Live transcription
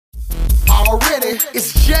already.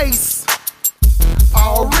 It's Jace,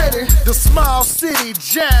 already. The small city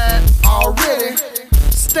giant, already.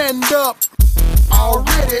 Stand up,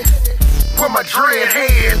 already. With my dread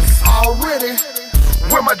heads, already.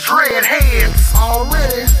 With my dread heads,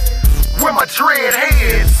 already. With my dread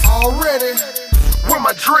heads, already. With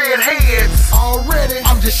my dread heads, already.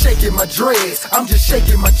 I'm just shaking my dreads. I'm just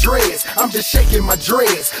shaking my dreads. I'm just shaking my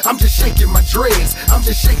dreads. I'm just shaking my dreads. I'm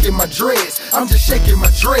just shaking my dreads. I'm just shaking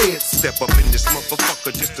my dreads. Step up in this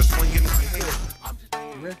motherfucker just to swing in my head.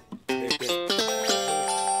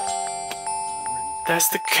 That's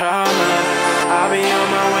the karma. I'll be on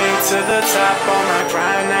my way to the top. On my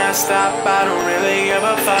grind non-stop. I don't really give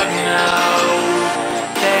a fuck now.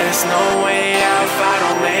 There's no way out. If I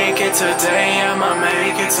don't make it today, I'ma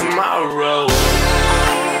make it tomorrow.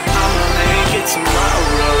 I'ma make it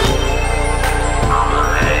tomorrow. I'ma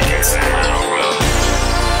make it tomorrow.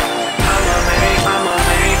 I'ma make,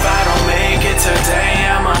 if I don't make it today,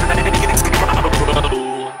 I'ma make it tomorrow.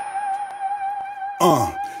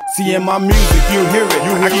 See, in my music, you hear it.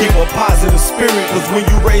 I keep a positive spirit, cause when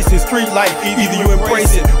you raise in street life, either you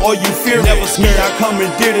embrace it or you fear it. Never scared. I come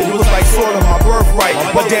and did it, it was like sort of my birthright.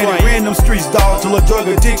 My daddy ran them streets, dog, till a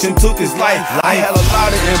drug addiction took his life. I had a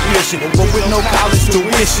lot of ambition, but with no college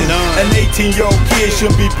tuition. An 18-year-old kid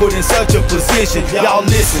shouldn't be put in such a position. Y'all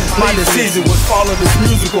listen, my decision was follow this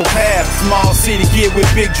musical path. Small city kid with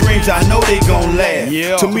big dreams, I know they gon' laugh.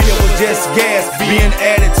 To me, it was just gas being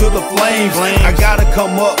added to the flames. I gotta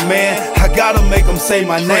come up, man, I gotta make them say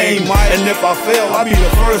my name. And if I fail, I'll be the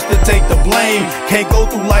first to take the blame. Can't go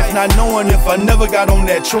through life not knowing if I never got on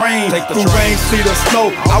that train. Through rain, sleet, or snow,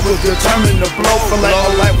 I was determined to blow. Feel like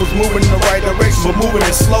my life was moving in the right direction, but moving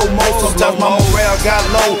in slow-mo. Sometimes my morale got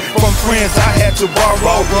low. From friends I had to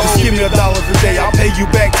borrow. Just give me $1 a day, I'll pay you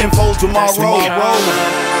back tenfold tomorrow.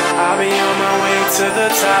 I'll be on my way to the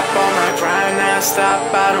top. On my grind non-stop.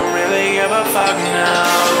 I don't really give a fuck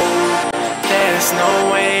now. There's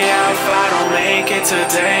no way out. If I don't make it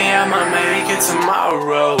today, I'ma make it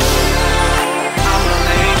tomorrow. I'ma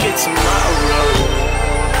make it tomorrow.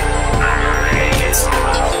 I'ma make it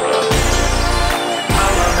tomorrow.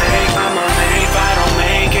 I'ma make, if I don't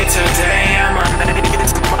make it today, I'ma make it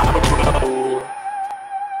tomorrow.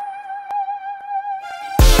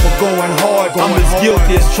 Going hard, I'm as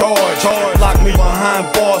guilty as charged. Lock me behind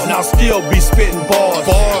bars and I'll still be spitting bars.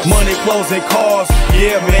 Money, clothes, and cars,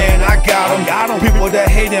 yeah man, I got them. People that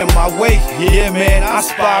hate in my way, yeah man, I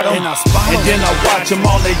spot them. And then I watch them,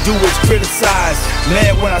 all they do is criticize.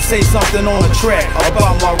 Mad when I say something on the track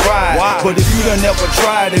about my ride. But if you done never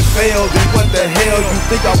tried and failed, then what the hell you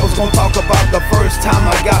think I was gonna talk about the first time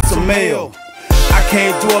I got some mail? I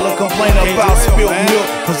can't dwell or complain about spilled milk,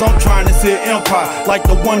 cause I'm trying to see an empire like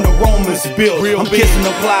the one the Romans built. I'm kissing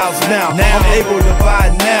the clouds now, I'm able to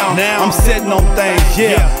buy now. I'm sitting on things,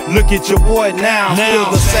 yeah. Look at your boy now, still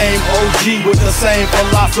the same OG with the same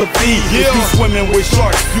philosophy. If you swimming with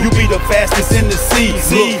sharks, you be the fastest in the sea.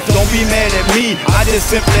 Look, don't be mad at me, I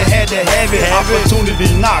just simply had to have it.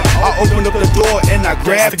 Opportunity knocked, I opened up the door and I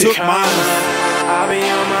grabbed it. I'll be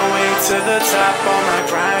on my way to the top. On my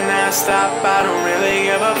grind non-stop. I don't really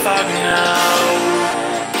give a fuck now.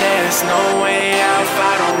 There's no way out. If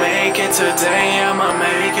I don't make it today, I'ma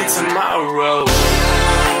make it tomorrow.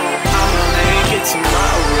 I'ma make it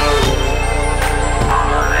tomorrow.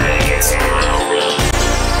 I'ma make it tomorrow.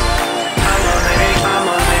 I'ma make,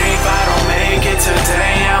 if I don't make it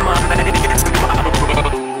today, I'ma make it tomorrow.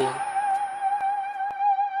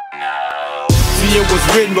 It was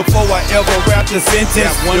written before I ever rapped a sentence.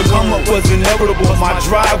 The come up was inevitable, my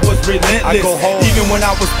drive was relentless. Even when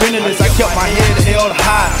I was penniless, I kept my head held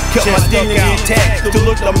high, kept my dignity intact, to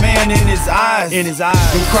look the man in his eyes. Them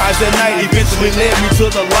cries at night eventually led me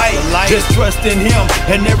to the light. Just trust in him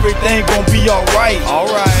and everything gon' be alright.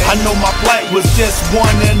 I know my plight was just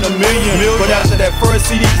one in a million, but after that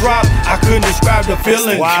first CD drop, I couldn't describe the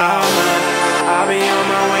feeling. I'll be on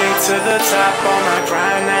my way to the top. On my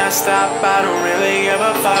grind non-stop. I don't really give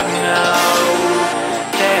a fuck now.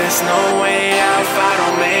 There's no way out. If I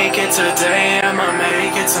don't make it today, I'ma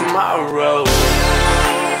make it tomorrow.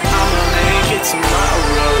 I'ma make it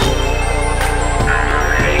tomorrow. I'ma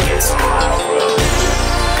make it tomorrow.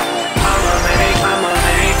 I'ma make,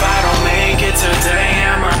 if I don't make it today,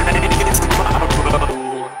 I'ma make it tomorrow.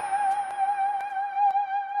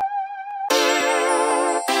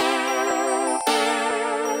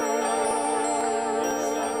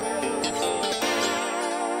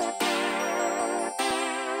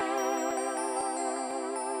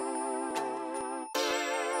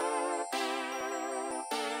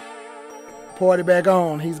 Party back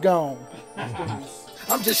on, he's gone.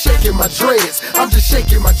 I'm just shaking my dreads. I'm just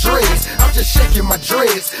shaking my dreads. I'm just shaking my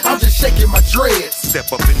dreads. I'm just shaking my dreads.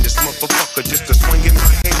 Step up in this motherfucker just to swing in my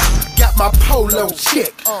head. Got my polo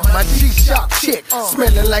chick, my G-Shock chick,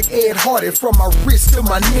 smelling like Ed Hardy from my wrist to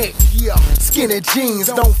my neck. Yeah, skinny jeans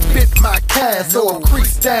don't fit my kind, so I'm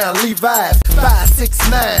creased down. Levi's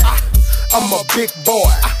 5'6'9". I'm a big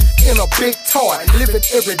boy in a big toy, living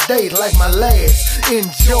every day like my last.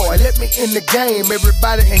 Enjoy, let me in the game.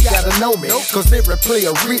 Everybody ain't gotta know me, cause every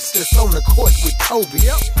player rich that's on the court with Kobe.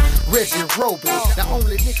 Reggie Roby, the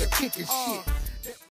only nigga kicking shit.